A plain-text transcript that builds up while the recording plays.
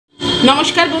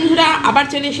নমস্কার বন্ধুরা, আবার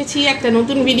চলে এসেছি একটা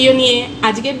নতুন ভিডিও নিয়ে।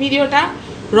 আজকের ভিডিওটা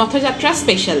রথযাত্রা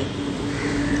স্পেশাল,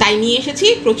 তাই নিয়ে এসেছি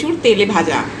প্রচুর তেলে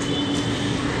ভাজা।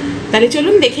 তাহলে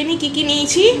চলুন দেখে নিই কী কী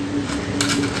নিয়েছি।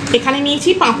 এখানে নিয়েছি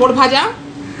পাঁপড় ভাজা,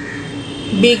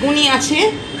 বেগুনি আছে,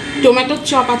 টমেটোর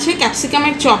চপ আছে,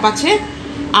 ক্যাপসিকামের চপ আছে,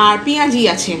 আর পেঁয়াজি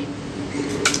আছে,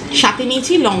 সাথে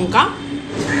নিয়েছি লঙ্কা।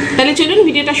 তাহলে চলুন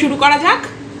ভিডিওটা শুরু করা যাক।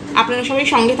 আপনারা সবাই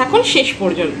সঙ্গে থাকুন শেষ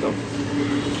পর্যন্ত।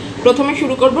 প্রথমে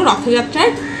শুরু করব রথযাত্রার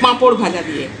পাঁপড় ভাজা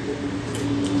দিয়ে।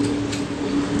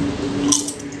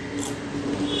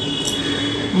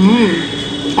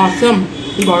 অসম,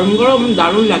 গরম গরম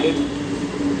দারুণ লাগে।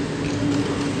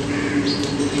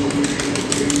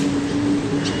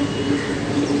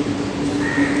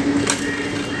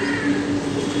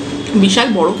 বিশাল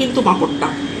বড় কিন্তু পাঁপড়টা।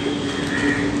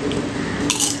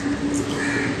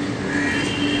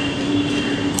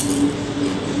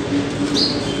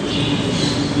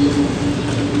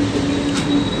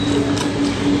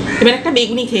 এবার একটা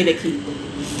বেগুনি খেয়ে দেখি।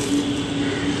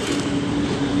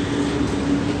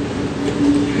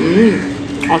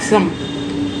 অসম,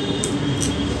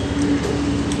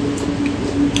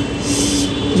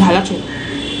 ঝাল আছে।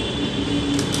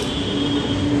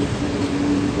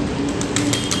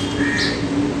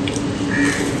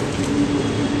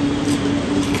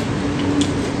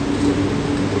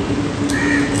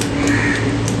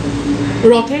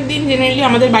 রথের দিন জেনারেলি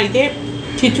আমাদের বাড়িতে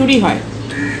খিচুড়ি হয়।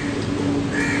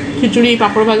 খিচুড়ি,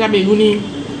 পাঁপড় ভাজা, বেগুনি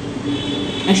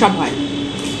এসব হয়।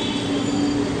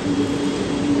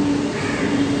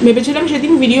 ভেবেছিলাম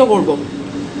সেদিন ভিডিও করব,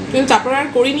 কিন্তু তারপর আর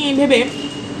করিনি এই ভেবে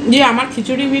যে আমার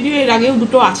খিচুড়ি ভিডিও এর আগেও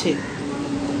দুটো আছে।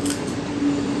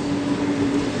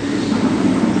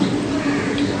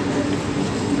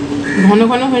 ঘন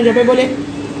ঘন হয়ে যাবে বলে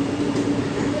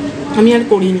আমি আর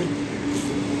করিনি।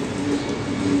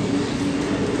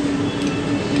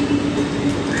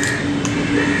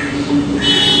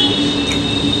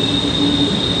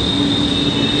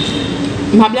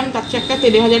 ভাবলাম তার চেয়ে একটা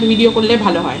তেলে ভাজার ভিডিও করলে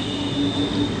ভালো হয়।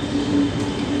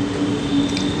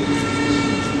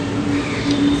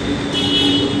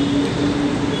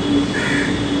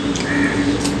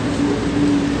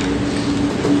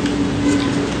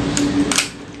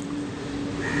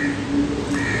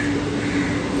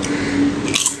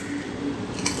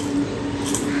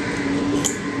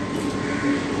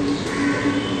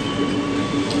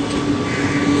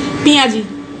 পেঁয়াজি,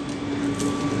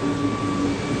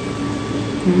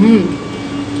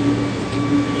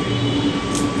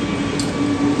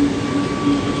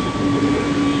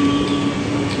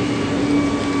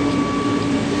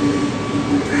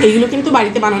 এইগুলো কিন্তু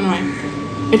বাড়িতে বানানো হয়।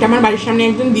 এটা আমার বাড়ির সামনে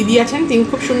একজন দিদি আছেন, তিনি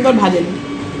খুব সুন্দর ভাজেন,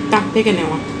 তার থেকে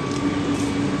নেওয়া।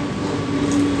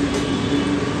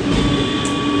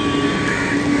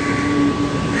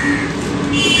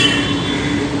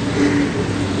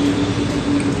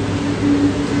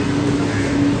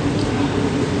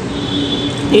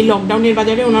 এই লকডাউনের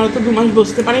বাজারে ওনারা তো 2 মাস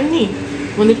বসতে পারেননি,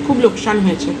 ওদের খুব লোকসান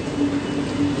হয়েছে।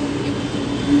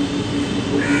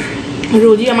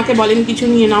 রোজই আমাকে বলেন কিছু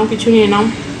নিয়ে নাও, কিছু নিয়ে নাও।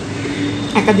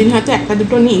 একটা দিন হয়তো একটা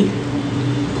দুটো নিই।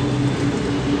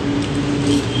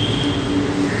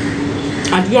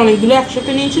 আজকে অনেকগুলো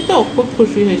একসাথে নিয়েছি তো, খুব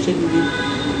খুশি হয়েছে দিদি।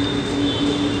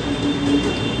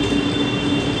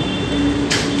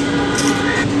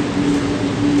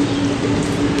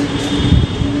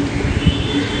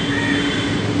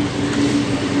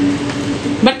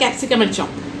 এবার ক্যাপসিকামের চপ।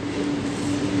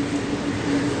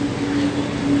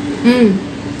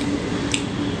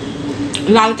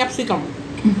 লাল ক্যাপসিকাম,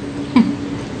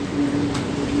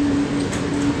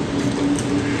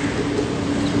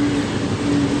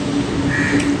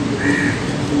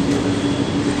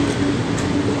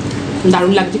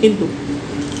 দারুণ লাগছে কিন্তু।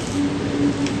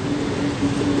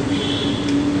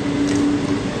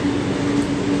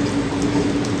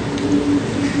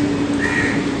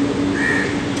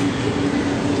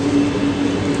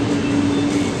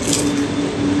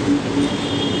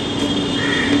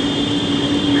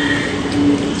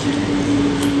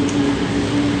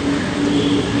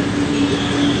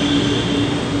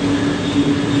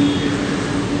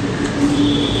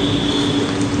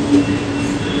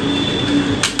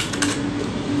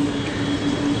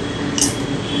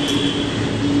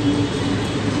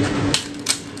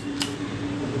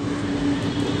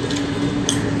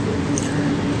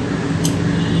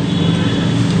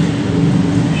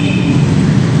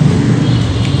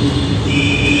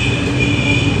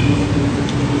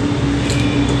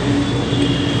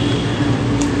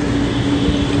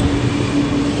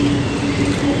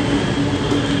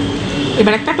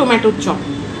 এবার একটা টমেটোর চপ।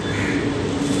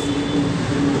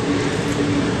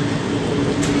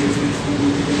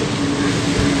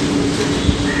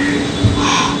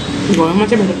 গরম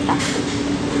আছে ভেতরটা।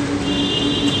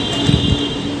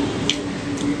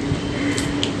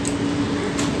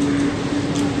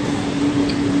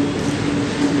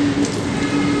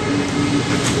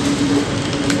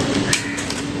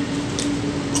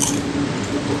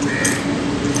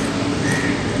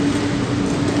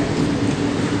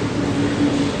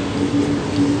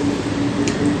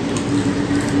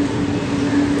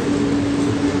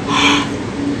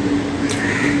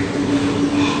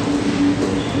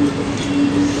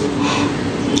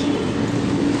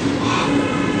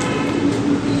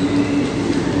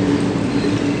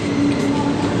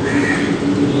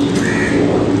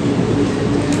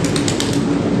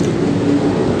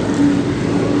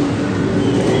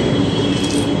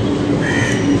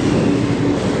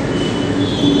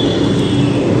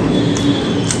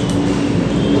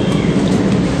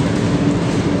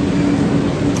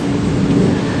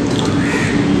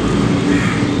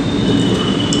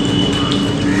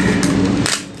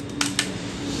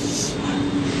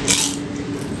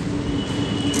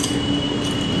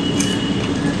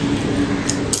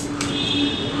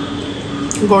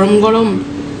 গরম গরম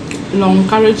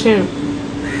লঙ্কা রয়েছে,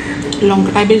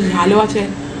 লঙ্কাটা বেশ ঝালও আছে।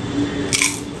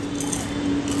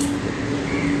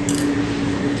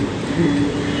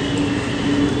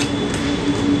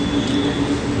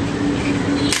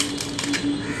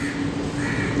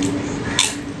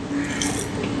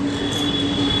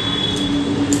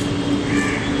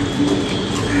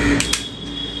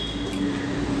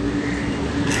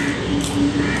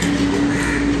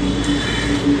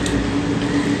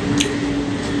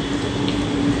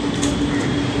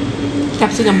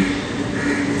 ক্যাপসিকাম,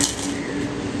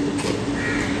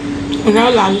 এটাও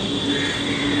লাল।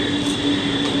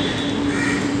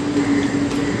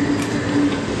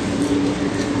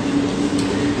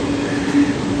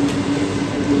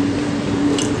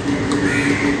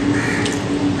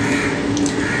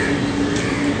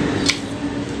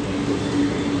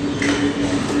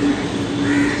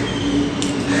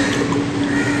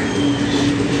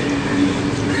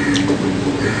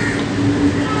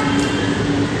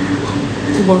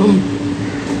 গরম।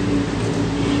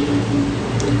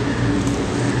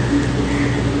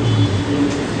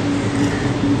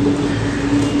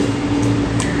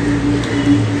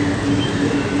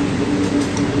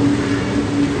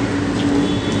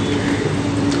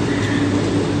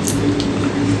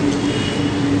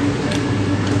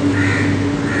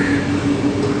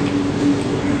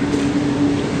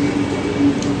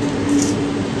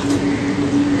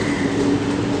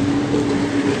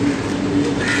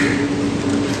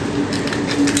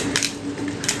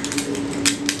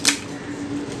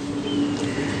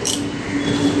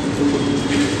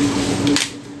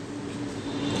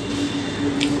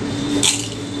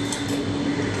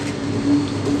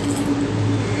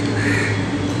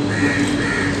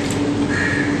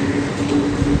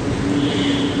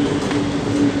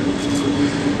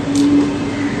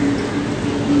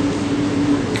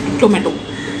 টমেটো,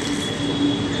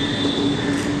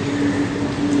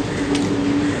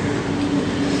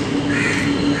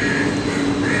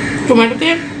 টমেটোতে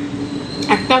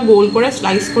একটা গোল করে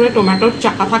স্লাইস করে টমেটোর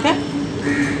চাকা থাকে,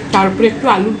 তারপরে একটু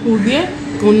আলুর পুর দিয়ে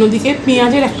অন্যদিকে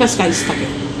পেঁয়াজের একটা স্লাইস থাকে,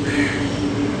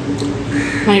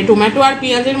 মানে টমেটো আর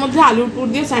পেঁয়াজের মধ্যে আলুর পুর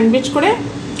দিয়ে স্যান্ডউইচ করে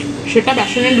সেটা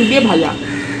বেসনে ডুবিয়ে ভাজা,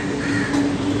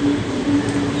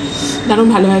 দারুণ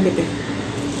ভালো হয় খেতে।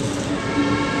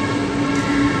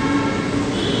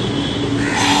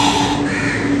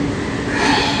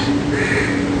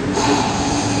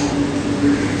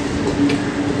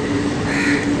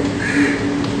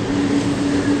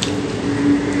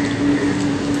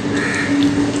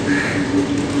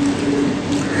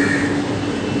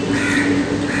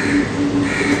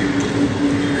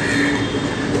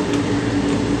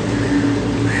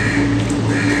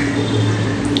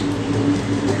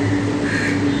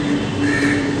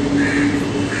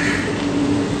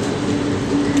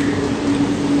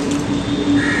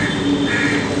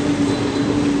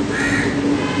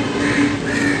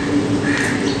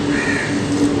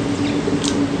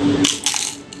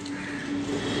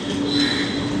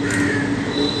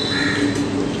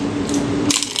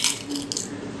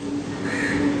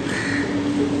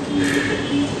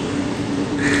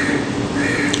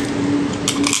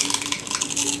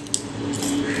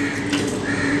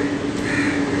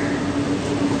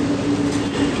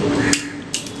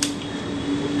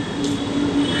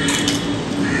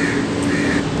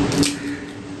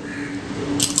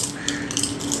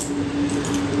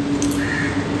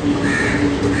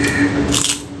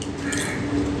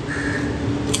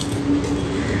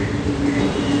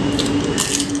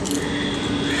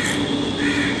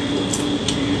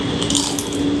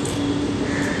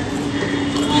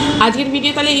 আজকের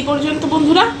ভিডিও তাহলে এই পর্যন্ত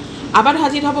বন্ধুরা, আবার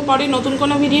হাজির হব পরে নতুন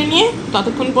কোনো ভিডিও নিয়ে।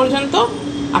 ততক্ষণ পর্যন্ত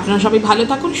আপনারা সবাই ভালো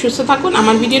থাকুন, সুস্থ থাকুন,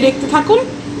 আমার ভিডিও দেখতে থাকুন।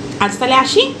 আজ তাহলে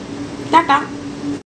আসি, টাটা।